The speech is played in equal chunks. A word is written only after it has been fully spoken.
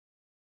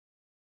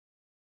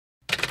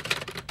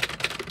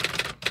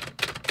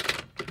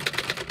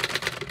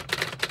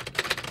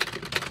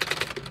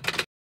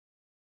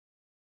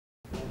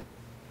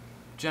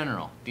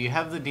General, do you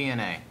have the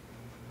DNA?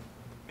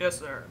 Yes,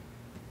 sir.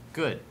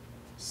 Good.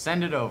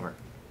 Send it over.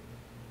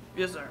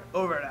 Yes, sir.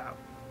 Over and out.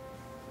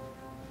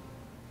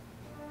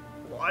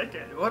 Well, I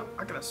can't do it.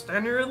 I gotta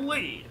stand here and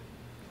lead.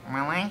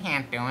 Well, I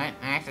can't do it.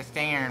 I have to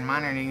stay here and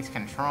monitor these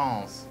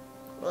controls.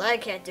 Well, I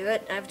can't do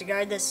it. I have to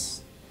guard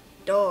this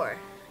door.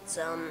 It's,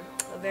 a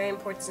very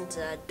important,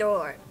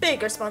 door.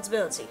 Big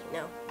responsibility, you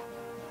know.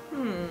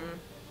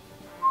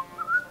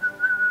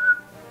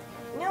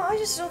 No, I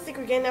just don't think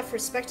we get enough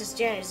respect as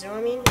janitors, you know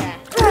what I mean? Yeah.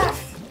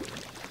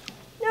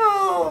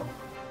 No!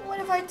 What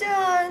have I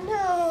done?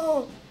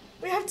 No!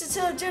 We have to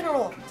tell the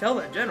general. Tell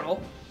the general?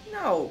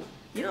 No.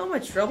 You know how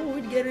much trouble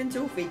we'd get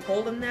into if we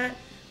told him that?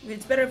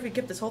 It's better if we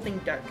kept this whole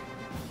thing dark.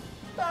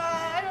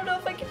 I don't know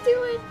if I can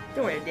do it.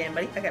 Don't worry, Dan,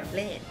 buddy. I got a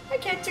plan. I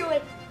can't do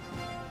it.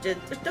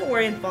 Just don't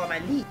worry and follow my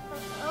lead.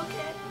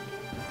 Okay.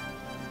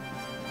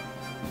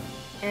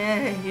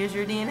 And here's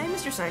your DNA,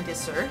 Mr.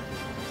 Scientist, sir.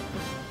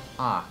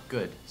 Ah,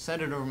 good.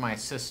 Send it over my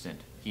assistant.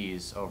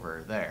 He's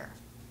over there.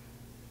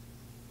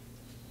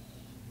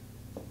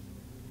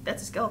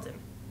 That's a skeleton.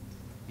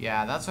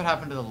 Yeah, that's what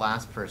happened to the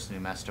last person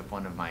who messed up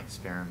one of my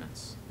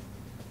experiments.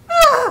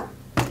 Ah!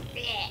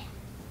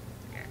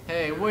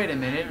 Hey, wait a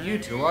minute. You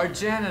two are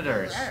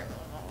janitors.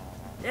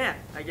 Yeah,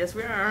 I guess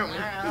we are, aren't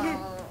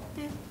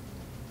we?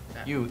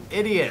 You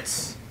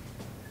idiots.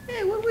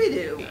 Hey, what'd we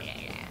do?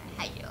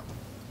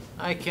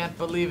 I can't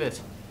believe it.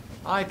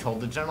 I told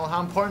the general how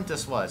important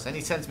this was, and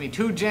he sends me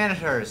 2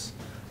 janitors.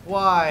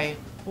 Why?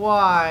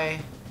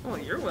 Why? Oh,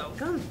 you're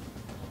welcome.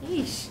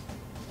 Yeesh.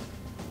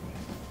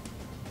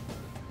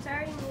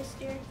 Sorry,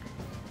 mister.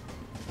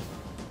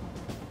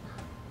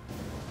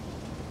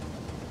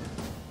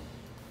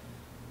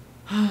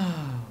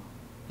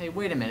 Hey,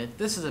 wait a minute.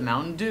 This is a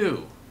Mountain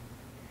Dew.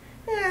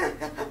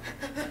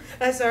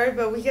 I'm sorry,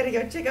 but we gotta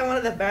go check out one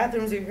of the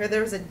bathrooms. We heard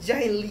there was a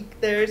giant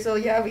leak there, so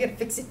yeah, we gotta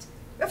fix it.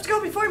 We have to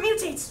go before it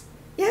mutates.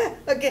 Yeah,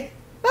 okay.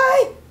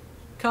 Bye!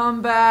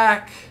 Come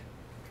back!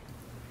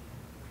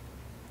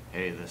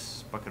 Hey,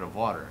 this bucket of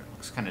water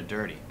looks kind of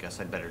dirty.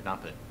 Guess I'd better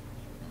dump it.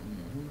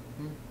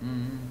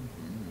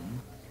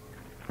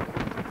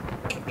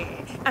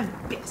 I'm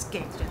the best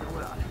gangster in the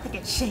world. I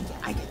can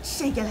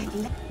shake it like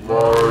that.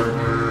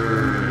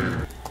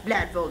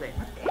 Blindfolded.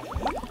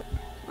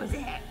 What's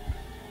that?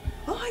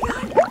 Oh my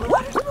god, the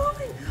water's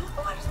moving! The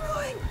water's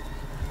moving!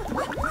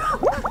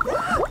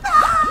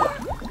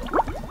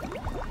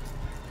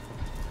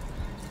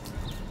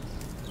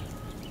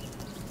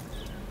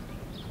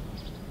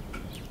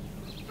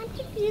 I'm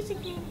confused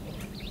again.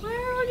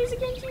 Where are these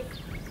again, Chief?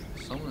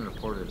 Someone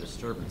reported a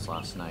disturbance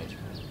last night.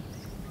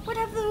 What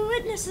have the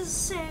witnesses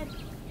said?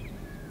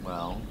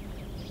 Well,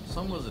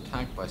 someone was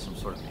attacked by some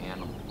sort of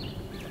animal.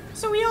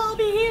 So we all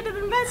be here to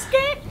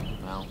investigate?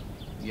 Well,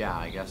 yeah,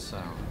 I guess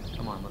so.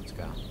 Come on, let's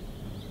go.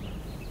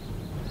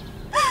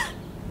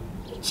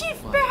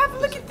 Chief, better have a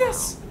look at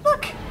this.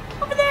 Look,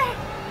 over there.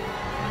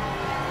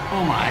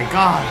 Oh my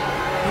god!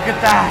 Look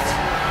at that!